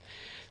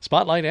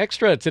Spotlight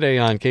Extra today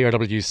on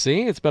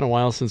KRWC. It's been a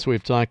while since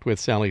we've talked with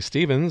Sally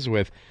Stevens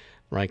with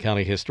Wright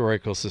County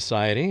Historical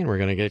Society, and we're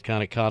going to get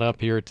kind of caught up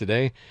here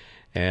today.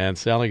 And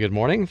Sally, good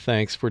morning.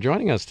 Thanks for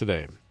joining us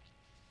today.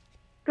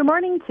 Good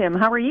morning, Tim.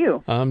 How are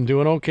you? I'm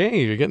doing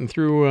okay. You're getting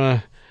through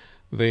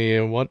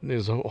what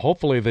is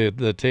hopefully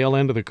the tail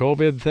end of the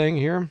COVID thing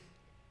here?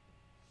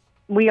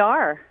 We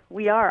are.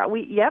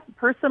 Yep,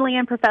 personally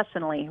and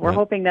professionally. We're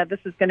hoping that this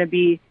is going to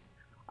be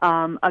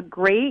a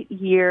great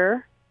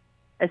year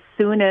as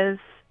soon as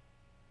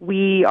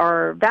we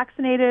are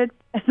vaccinated,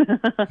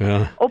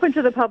 open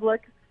to the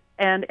public,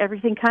 and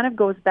everything kind of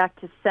goes back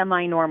to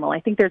semi-normal.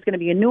 I think there's going to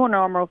be a new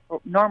normal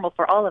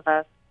for all of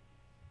us.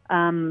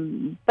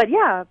 But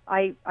yeah,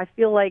 I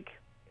feel like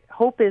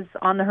hope is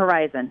on the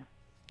horizon.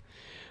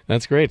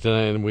 That's great,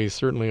 and we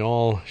certainly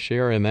all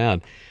share in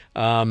that.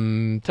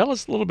 Tell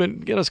us a little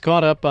bit, get us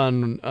caught up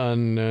on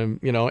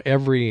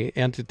every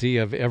entity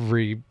of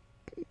every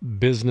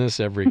business,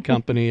 every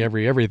company,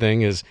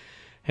 everything has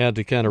had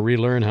to kind of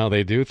relearn how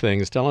they do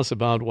things. Tell us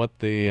about what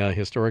the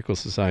Historical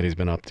Society's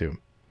been up to.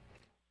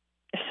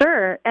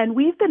 Sure, and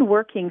we've been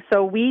working.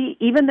 So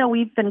even though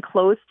we've been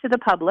closed to the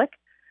public,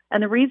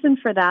 and the reason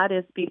for that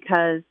is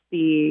because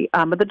the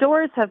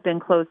doors have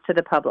been closed to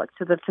the public,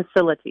 so the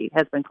facility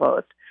has been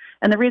closed.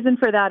 And the reason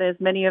for that is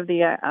many of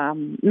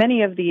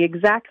the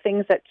exact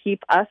things that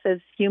keep us as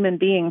human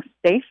beings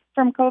safe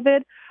from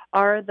COVID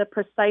are the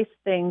precise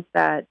things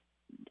that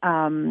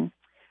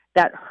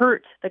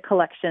hurt the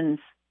collections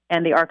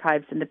and the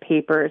archives and the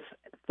papers,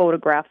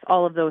 photographs,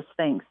 all of those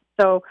things.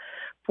 So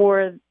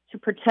to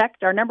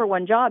protect, our number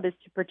one job is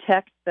to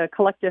protect the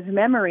collective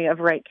memory of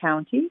Wright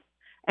County.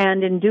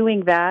 And in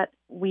doing that,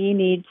 we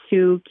need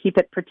to keep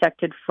it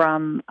protected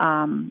from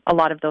a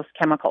lot of those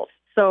chemicals.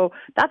 So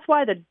that's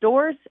why the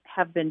doors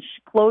have been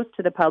closed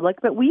to the public,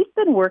 but we've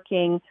been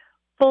working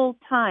full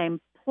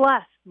time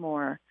plus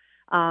more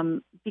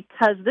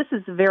because this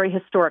is a very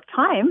historic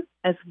time,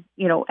 as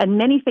you know, and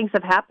many things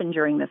have happened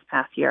during this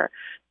past year.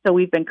 So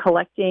we've been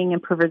collecting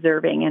and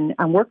preserving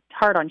and worked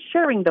hard on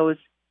sharing those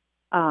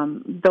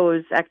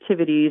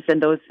activities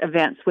and those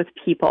events with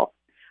people.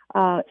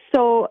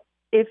 So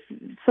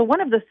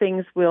one of the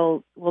things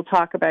we'll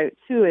talk about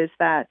too is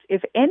that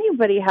if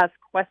anybody has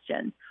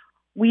questions,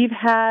 we've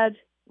had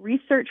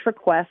research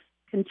requests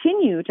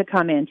continue to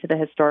come into the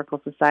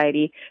Historical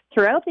Society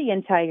throughout the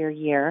entire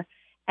year,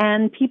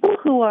 and people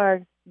who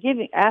are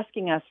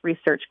asking us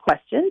research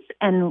questions,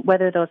 and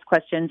whether those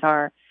questions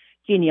are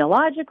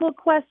genealogical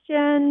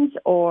questions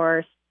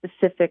or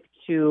specific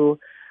to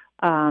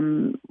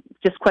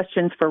just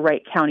questions for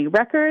Wright County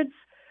records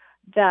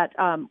that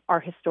are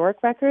historic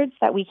records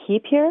that we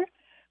keep here,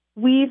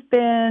 we've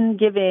been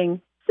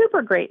giving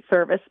super great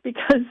service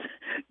because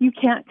you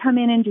can't come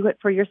in and do it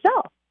for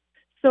yourself.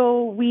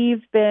 So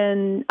we've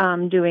been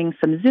doing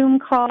some Zoom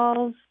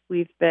calls.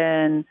 We've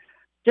been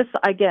just,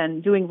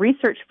 again, doing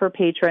research for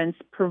patrons,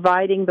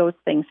 providing those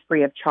things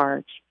free of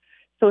charge.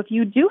 So if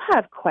you do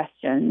have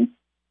questions,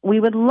 we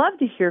would love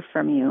to hear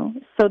from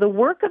you. So the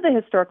work of the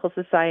Historical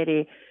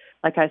Society,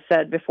 like I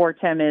said before,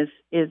 Tim, is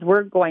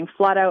we're going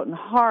flat out and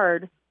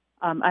hard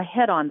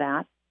ahead on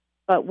that.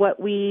 But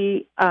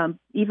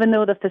even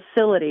though the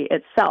facility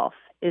itself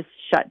is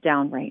shut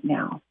down right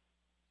now.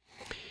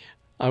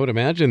 I would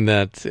imagine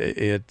that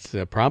it's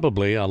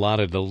probably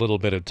allotted a little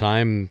bit of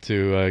time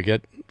to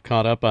get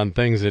caught up on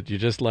things that you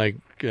just like,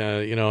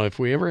 if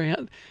we ever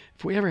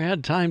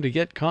had time to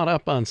get caught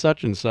up on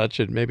such and such,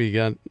 it maybe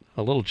got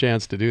a little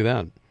chance to do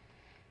that.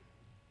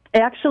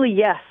 Actually,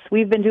 yes.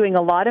 We've been doing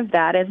a lot of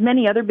that, as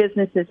many other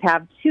businesses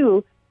have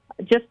too.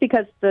 Just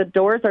because the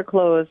doors are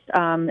closed,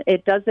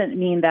 it doesn't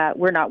mean that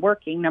we're not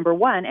working, number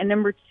one. And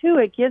number two,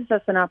 it gives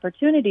us an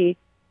opportunity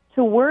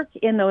to work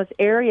in those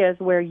areas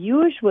where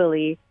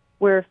usually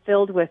we're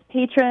filled with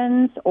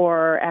patrons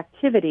or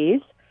activities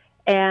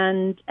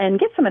and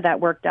get some of that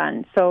work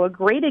done. So a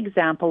great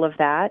example of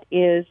that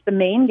is the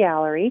main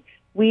gallery.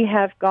 We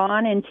have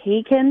gone and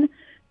taken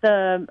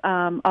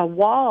a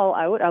wall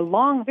out, a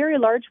long, very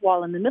large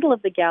wall in the middle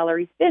of the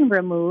gallery has been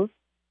removed.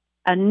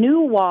 A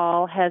new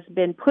wall has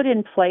been put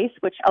in place,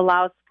 which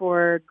allows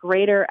for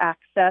greater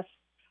access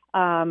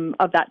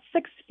of that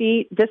 6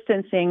 feet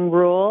distancing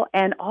rule.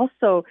 And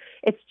also,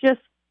 it's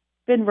just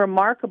been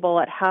remarkable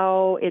at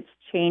how it's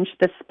changed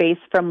the space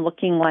from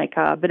looking like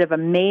a bit of a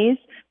maze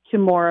to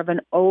more of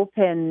an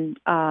open,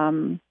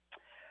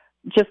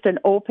 just an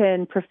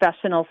open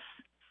professional,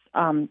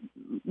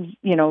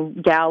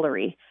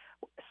 gallery.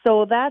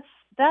 So that's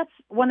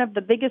one of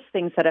the biggest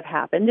things that have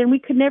happened, and we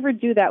could never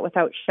do that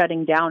without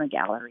shutting down a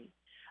gallery.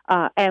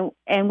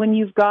 And when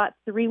you've got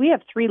we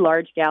have 3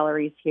 large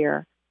galleries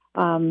here,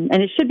 and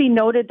it should be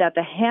noted that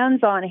the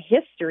Hands-On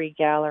History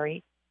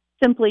Gallery,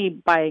 simply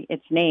by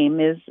its name,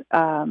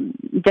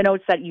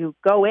 denotes that you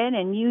go in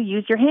and you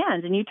use your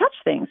hands and you touch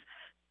things.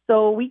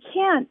 So we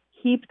can't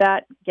keep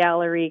that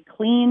gallery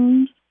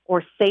clean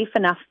or safe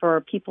enough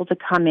for people to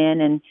come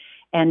in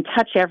and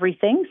touch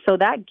everything. So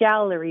that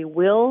gallery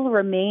will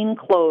remain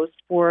closed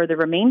for the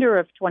remainder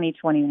of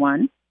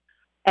 2021.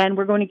 and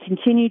we're going to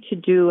continue to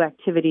do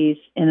activities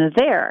in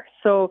there.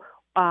 So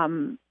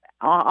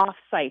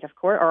off-site, of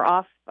course, or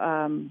off,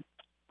 I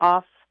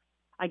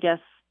guess,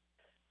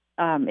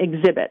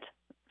 exhibit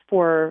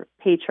for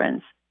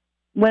patrons.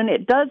 When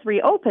it does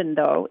reopen,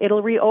 though,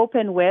 it'll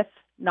reopen with,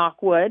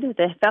 knock wood,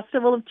 the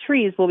Festival of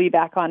Trees will be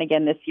back on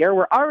again this year.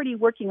 We're already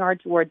working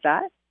hard towards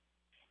that.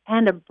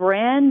 And a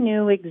brand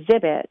new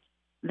exhibit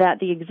that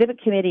the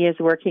exhibit committee is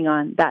working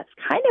on. That's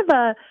kind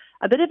of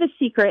a bit of a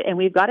secret, and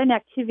we've got an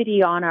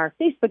activity on our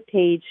Facebook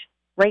page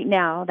right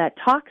now that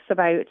talks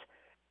about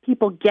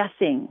people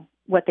guessing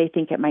what they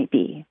think it might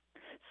be.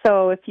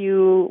 So if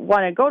you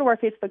want to go to our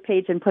Facebook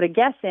page and put a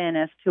guess in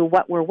as to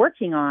what we're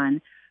working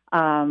on,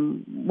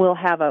 we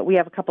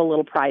have a couple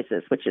little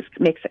prizes, which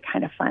makes it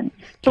kind of fun.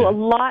 So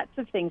lots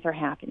of things are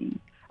happening.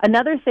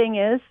 Another thing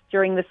is,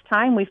 during this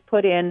time, we've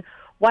put in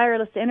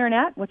wireless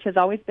internet, which has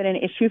always been an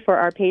issue for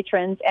our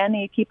patrons and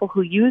the people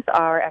who use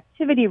our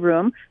activity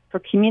room for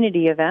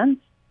community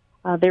events.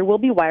 There will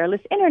be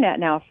wireless internet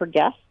now for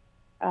guests,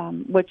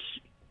 which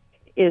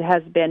it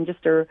has been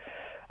just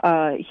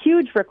a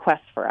huge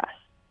request for us.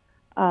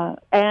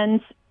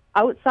 And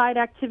outside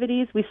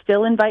activities, we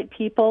still invite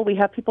people. We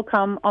have people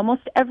come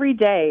almost every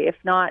day, if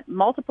not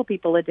multiple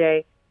people a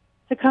day,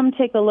 to come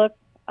take a look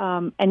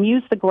and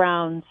use the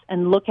grounds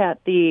and look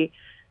at the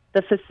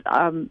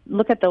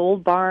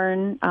old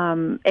barn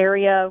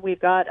area. We've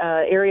got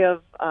an area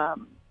of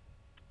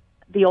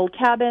the old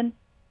cabin,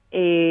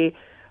 a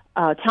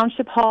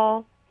township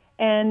hall,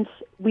 and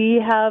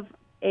we have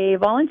a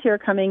volunteer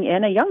coming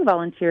in, a young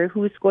volunteer,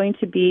 who's going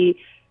to be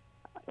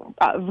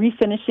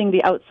refinishing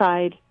the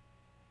outside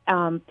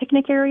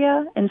picnic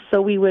area, and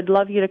so we would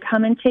love you to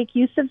come and take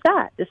use of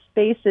that. The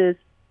space is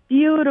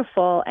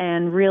beautiful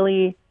and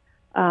really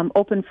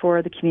open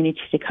for the community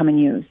to come and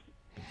use.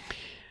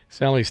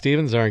 Sally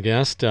Stevens, our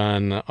guest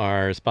on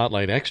our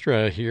Spotlight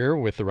Extra here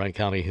with the Wright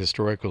County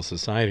Historical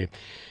Society.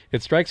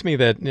 It strikes me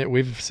that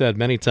we've said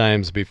many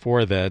times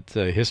before that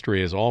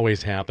history is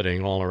always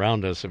happening all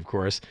around us, of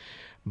course,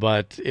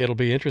 but it'll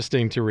be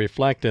interesting to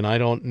reflect, and I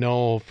don't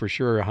know for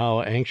sure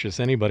how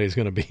anxious anybody's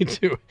going to be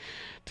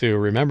to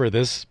remember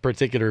this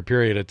particular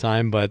period of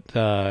time, but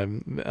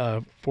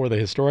for the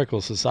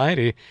Historical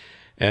Society,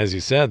 as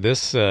you said,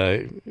 this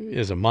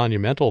is a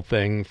monumental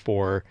thing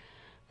for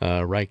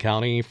Wright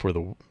County, for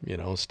the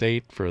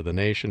state, for the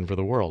nation, for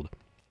the world.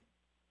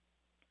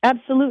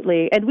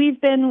 Absolutely, and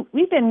we've been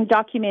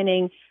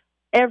documenting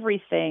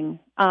everything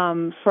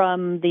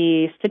from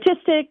the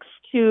statistics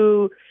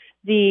to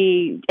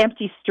the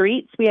empty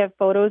streets. We have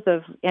photos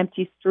of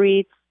empty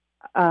streets,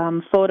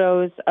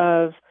 photos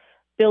of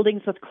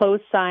buildings with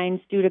closed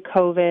signs due to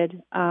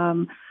COVID.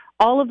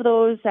 All of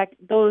those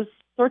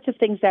sorts of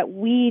things that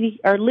we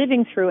are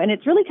living through, and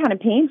it's really kind of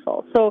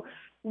painful. So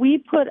we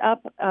put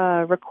up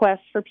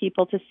requests for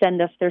people to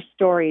send us their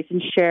stories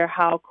and share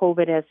how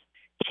COVID has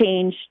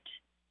changed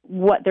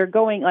what they're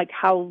going, like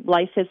how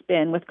life has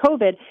been with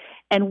COVID.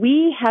 And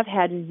we have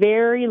had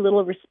very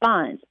little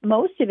response.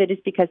 Most of it is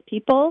because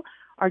people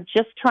are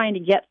just trying to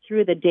get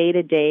through the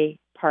day-to-day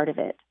part of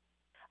it.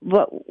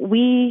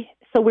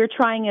 So we're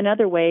trying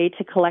another way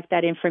to collect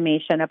that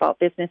information about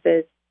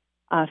businesses,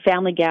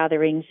 family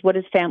gatherings. What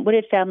did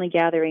family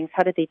gatherings,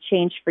 how did they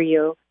change for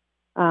you?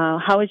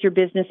 How has your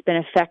business been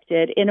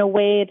affected in a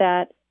way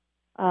that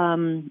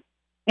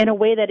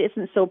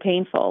isn't so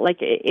painful? Like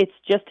it's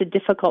just a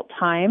difficult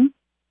time.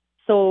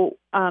 So,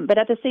 but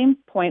at the same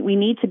point, we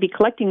need to be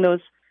collecting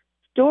those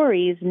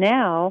stories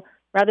now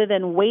rather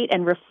than wait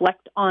and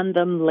reflect on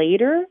them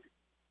later,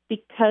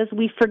 because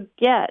we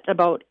forget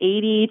about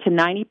 80 to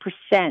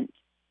 90%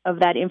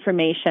 of that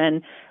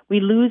information. We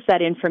lose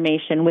that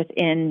information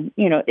within,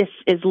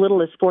 as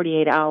little as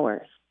 48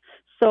 hours.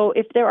 So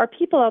if there are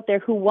people out there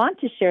who want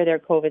to share their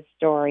COVID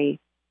story,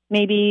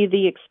 maybe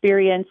the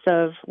experience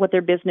of what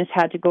their business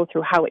had to go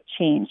through, how it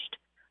changed,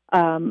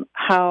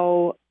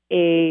 how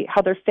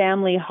their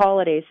family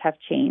holidays have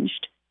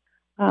changed,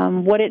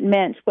 what it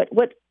meant,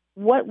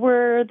 what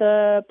were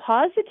the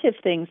positive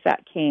things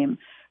that came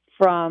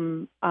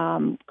from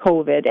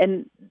COVID.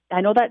 And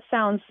I know that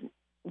sounds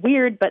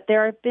weird, but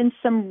there have been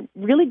some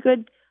really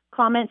good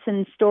comments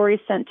and stories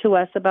sent to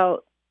us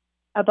about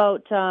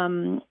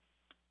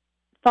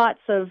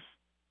thoughts of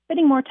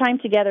spending more time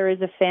together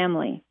as a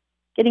family,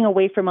 getting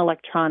away from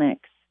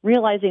electronics,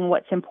 realizing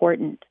what's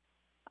important.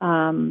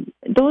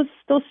 Those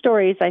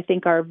stories, I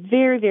think, are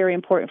very, very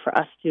important for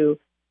us to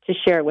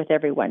share with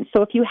everyone.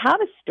 So if you have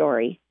a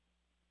story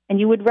and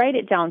you would write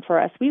it down for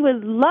us, we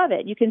would love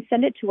it. You can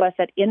send it to us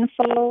at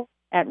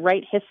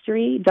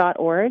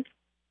info@wrighthistory.org,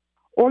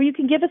 or you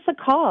can give us a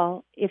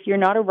call if you're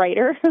not a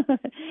writer,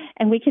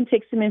 and we can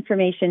take some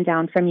information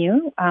down from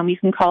you. You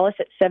can call us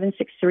at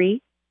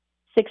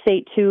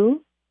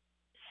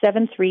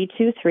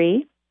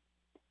 763-682-7323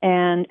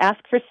 and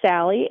ask for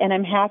Sally, and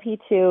I'm happy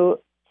to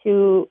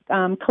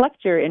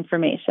collect your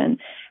information.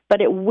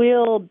 But it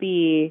will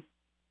be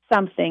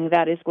something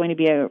that is going to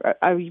be a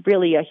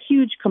really a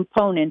huge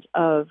component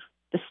of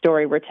the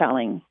story we're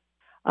telling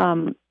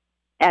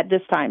at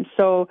this time.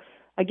 So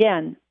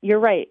again,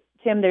 you're right.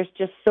 Tim, there's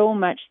just so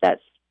much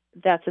that's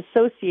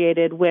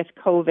associated with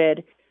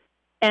COVID.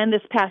 And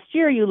this past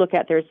year, you look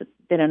at, there's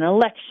been an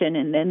election,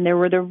 and then there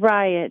were the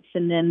riots,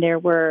 and then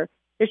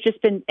there's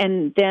just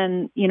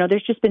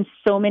been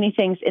so many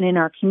things in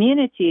our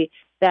community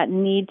that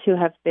need to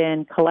have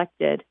been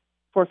collected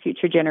for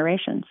future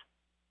generations.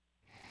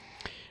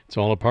 It's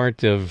all a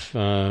part of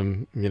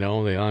the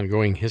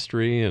ongoing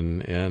history,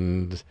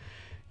 and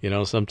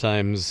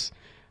sometimes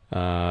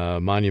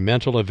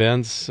monumental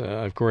events,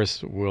 of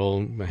course,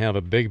 will have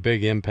a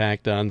big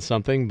impact on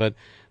something, but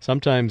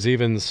sometimes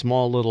even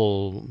small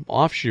little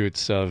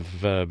offshoots of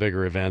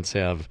bigger events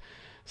have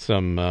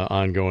some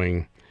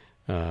ongoing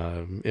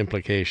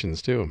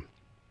implications too.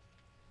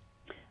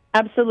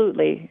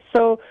 Absolutely.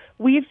 So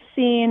we have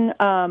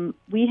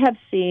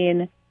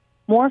seen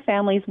more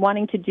families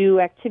wanting to do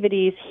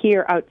activities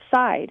here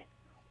outside,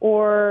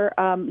 or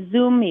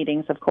Zoom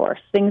meetings, of course,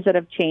 things that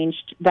have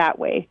changed that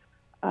way.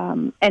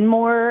 And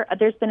more,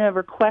 there's been a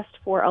request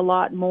for a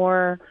lot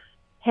more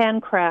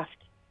handcraft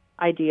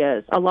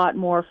ideas, a lot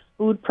more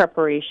food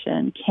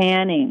preparation,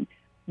 canning,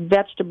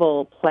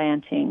 vegetable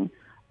planting.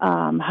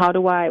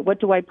 What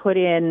do I put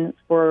in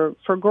for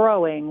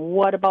growing?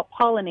 What about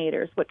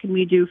pollinators? What can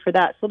we do for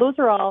that? So those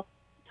are all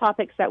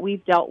topics that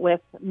we've dealt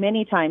with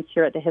many times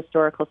here at the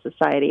Historical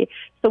Society.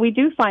 So we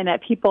do find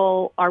that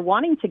people are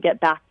wanting to get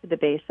back to the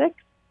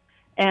basics,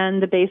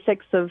 and the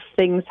basics of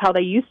things, how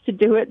they used to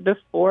do it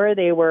before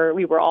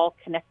we were all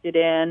connected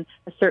in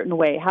a certain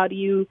way. How do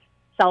you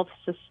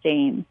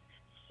self-sustain?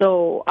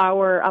 So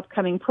our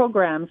upcoming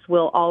programs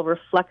will all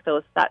reflect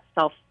that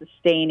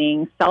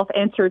self-sustaining,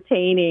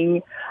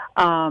 self-entertaining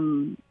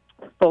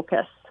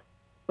focus,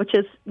 which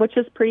is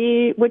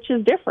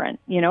different,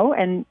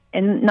 and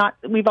not.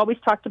 We've always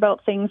talked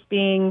about things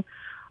being,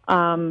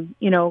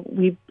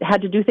 we've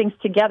had to do things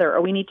together,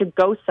 or we need to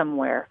go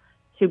somewhere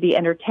to be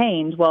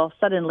entertained. Well,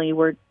 suddenly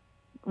we're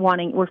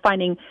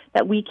finding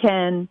that we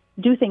can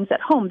do things at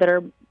home that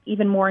are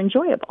even more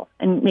enjoyable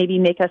and maybe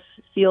make us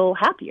feel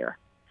happier.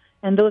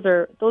 And those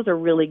are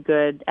really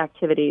good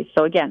activities.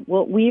 So again,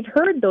 we've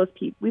heard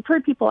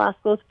people ask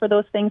for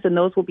those things, and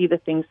those will be the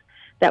things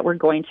that we're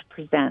going to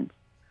present.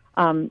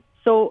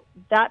 So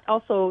that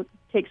also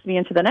takes me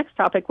into the next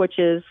topic, which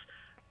is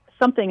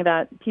something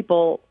that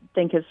people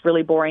think is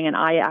really boring, and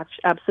I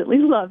absolutely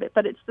love it,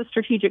 but it's the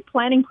strategic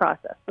planning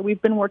process. So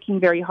we've been working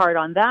very hard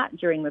on that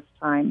during this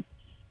time.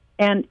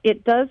 And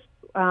the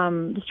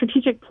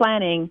strategic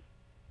planning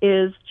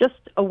is just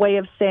a way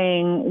of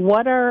saying,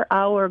 what are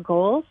our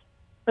goals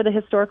for the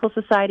Historical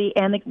Society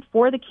and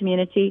for the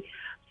community,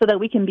 so that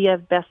we can be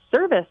of best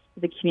service to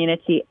the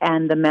community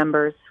and the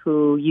members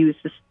who use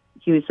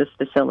this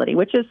facility,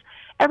 which is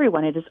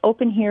everyone. It is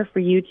open here for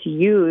you to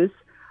use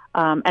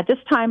at this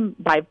time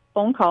by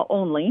phone call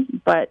only,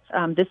 but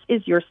this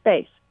is your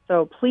space.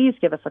 So please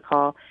give us a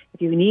call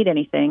if you need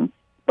anything.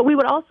 But we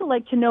would also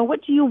like to know,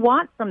 what do you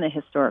want from the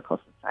Historical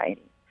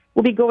Society?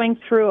 We'll be going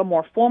through a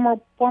more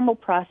formal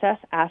process,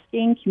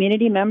 asking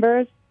community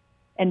members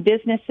and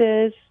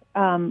businesses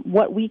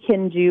what we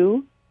can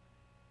do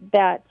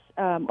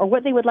or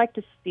what they would like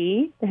to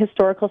see the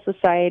Historical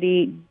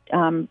Society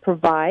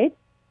provide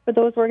for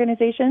those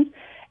organizations,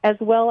 as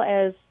well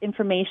as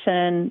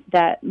information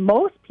that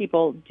most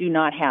people do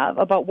not have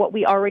about what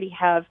we already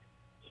have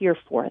here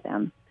for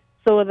them.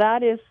 So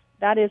that is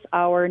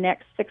our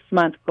next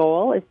 6-month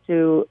goal, is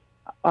to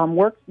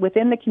work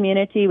within the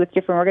community with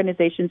different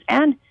organizations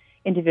and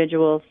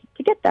individuals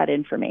to get that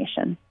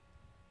information.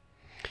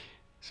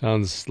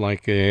 Sounds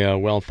like a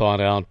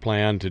well-thought-out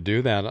plan to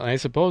do that. I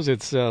suppose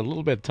it's a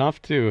little bit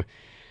tough to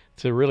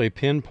really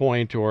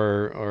pinpoint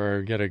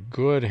or get a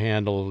good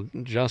handle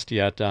just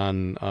yet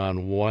on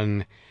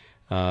when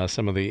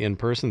some of the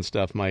in-person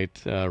stuff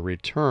might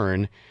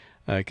return.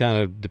 It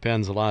kind of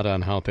depends a lot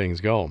on how things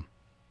go.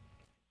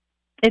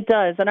 It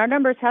does, and our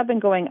numbers have been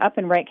going up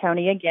in Wright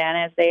County again,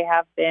 as they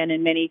have been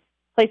in many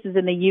places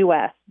in the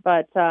U.S.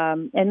 But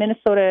and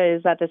Minnesota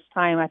is at this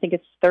time, I think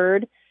it's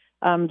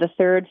the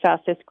third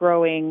fastest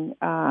growing,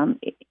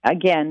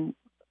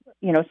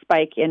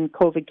 spike in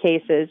COVID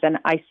cases and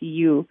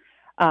ICU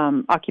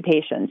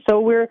occupations. So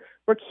we're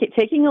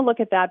taking a look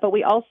at that, but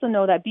we also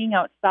know that being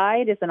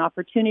outside is an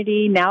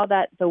opportunity now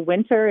that the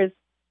winter is,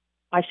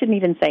 I shouldn't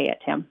even say it,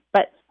 Tim,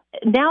 but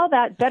now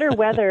that better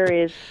weather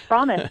is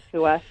promised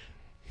to us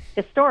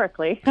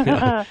historically,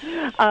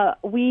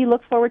 we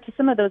look forward to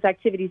some of those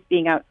activities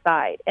being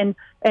outside. And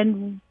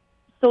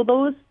so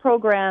those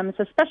programs,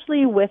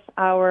 especially with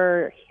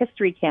our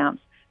history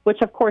camps,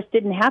 which of course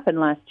didn't happen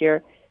last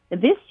year,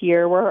 this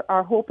year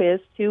our hope is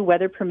to,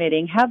 weather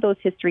permitting, have those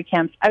history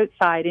camps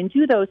outside and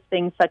do those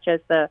things such as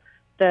the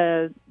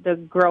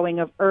growing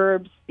of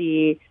herbs,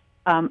 the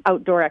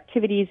outdoor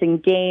activities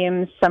and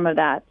games, some of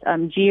that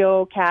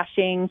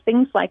geocaching,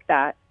 things like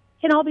that,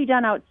 can all be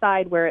done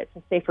outside where it's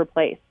a safer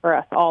place for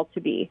us all to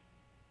be.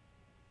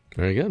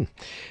 Very good.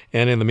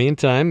 And in the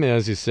meantime,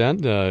 as you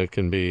said,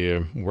 can be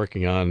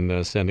working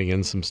on sending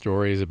in some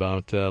stories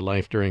about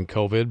life during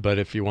COVID. But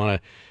if you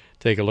want to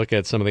take a look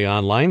at some of the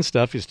online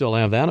stuff, you still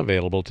have that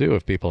available too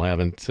if people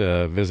haven't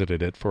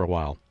visited it for a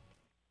while.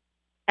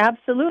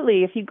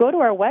 Absolutely. If you go to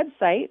our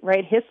website,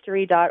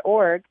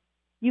 writehistory.org,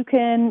 you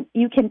can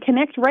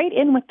connect right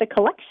in with the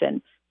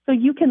collection. So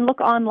you can look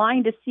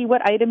online to see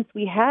what items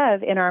we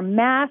have in our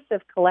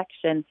massive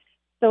collection.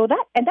 So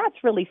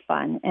that's really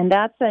fun, and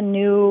that's a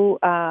new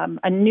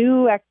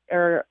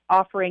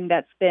offering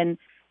that's been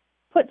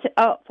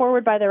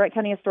forward by the Wright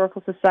County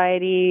Historical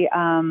Society,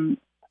 and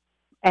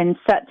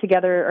put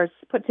together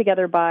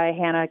by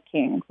Hannah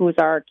King, who is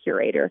our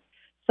curator.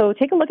 So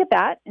take a look at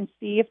that and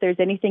see if there's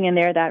anything in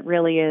there that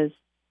really is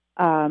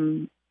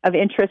of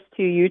interest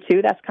to you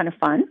too. That's kind of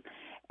fun.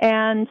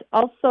 And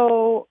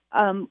also,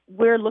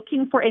 we're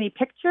looking for any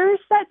pictures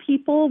that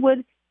people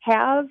would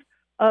have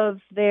of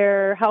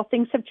how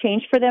things have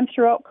changed for them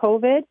throughout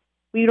COVID.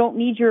 We don't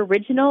need your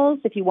originals.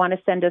 If you want to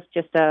send us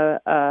just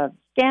a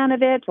scan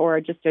of it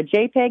or just a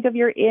JPEG of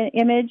your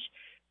image,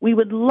 we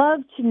would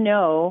love to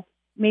know,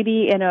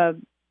 maybe in a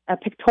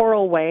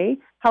pictorial way,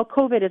 how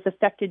COVID has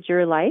affected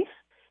your life.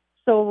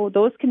 So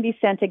those can be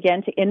sent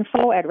again to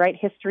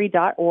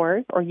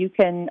info@writehistory.org, or you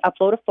can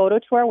upload a photo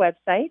to our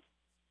website.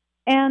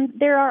 And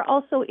there are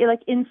also,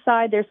 like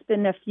inside, there's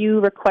been a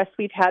few requests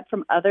we've had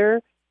from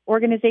other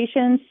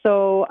organizations.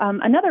 So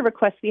another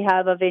request we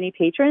have of any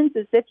patrons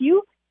is if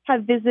you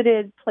have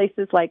visited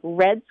places like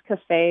Red's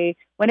Cafe,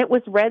 when it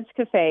was Red's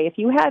Cafe, if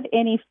you have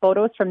any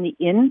photos from the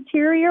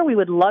interior, we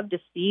would love to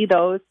see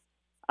those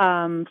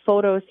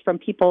photos from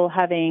people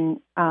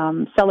having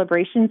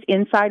celebrations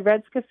inside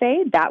Red's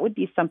Cafe. That would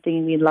be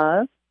something we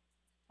love.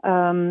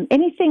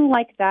 Anything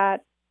like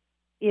that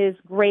is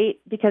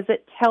great because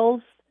it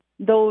tells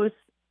those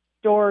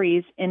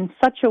stories in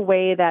such a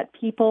way that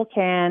people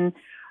can,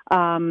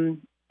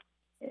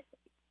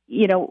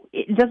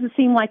 it doesn't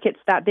seem like it's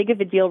that big of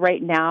a deal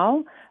right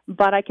now,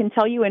 but I can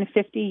tell you in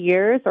 50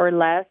 years or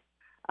less,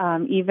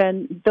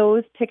 even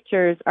those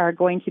pictures are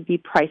going to be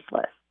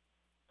priceless.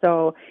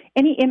 So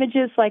any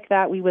images like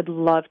that, we would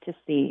love to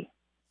see.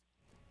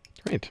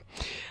 Great.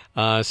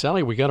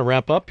 Sally, we got to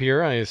wrap up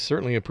here. I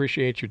certainly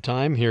appreciate your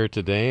time here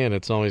today, and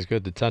it's always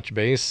good to touch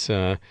base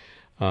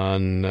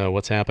on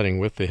what's happening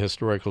with the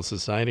Historical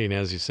Society. And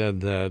as you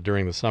said,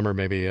 during the summer,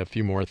 maybe a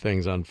few more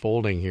things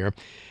unfolding here.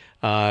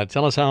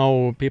 Tell us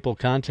how people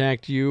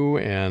contact you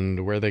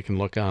and where they can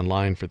look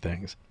online for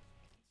things.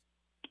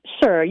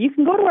 Sure. You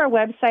can go to our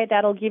website.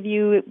 That'll give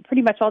you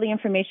pretty much all the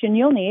information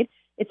you'll need.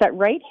 It's at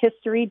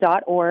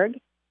writehistory.org,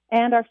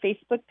 and our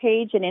Facebook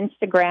page and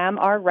Instagram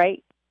are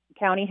Wright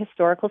County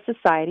Historical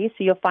Society.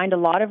 So you'll find a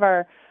lot of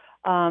our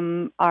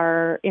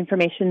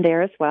information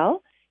there as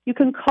well. You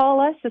can call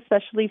us,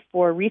 especially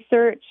for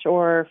research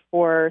or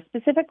for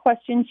specific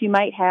questions you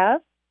might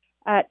have,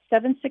 at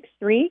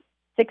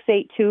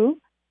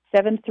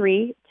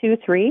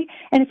 763-682-7323.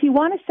 And if you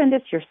want to send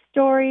us your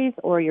stories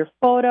or your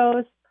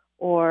photos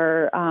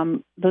or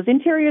those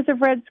interiors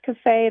of Red's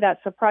Cafe,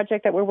 that's a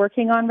project that we're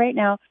working on right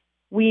now,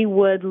 we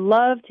would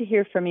love to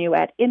hear from you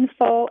at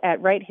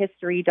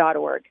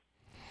info@writehistory.org.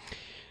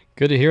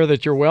 Good to hear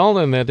that you're well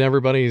and that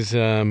everybody's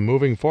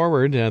moving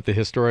forward at the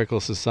Historical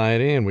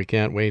Society, and we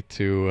can't wait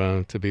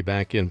to be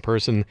back in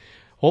person,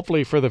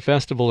 hopefully for the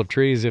Festival of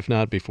Trees, if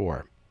not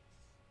before.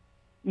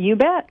 You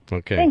bet.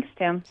 Okay. Thanks,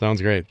 Tim.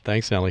 Sounds great.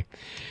 Thanks, Sally.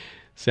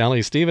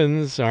 Sally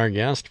Stevens, our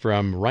guest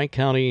from Wright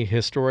County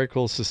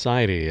Historical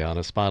Society, on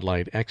a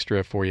Spotlight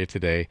Extra for you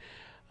today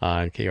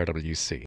on KRWC.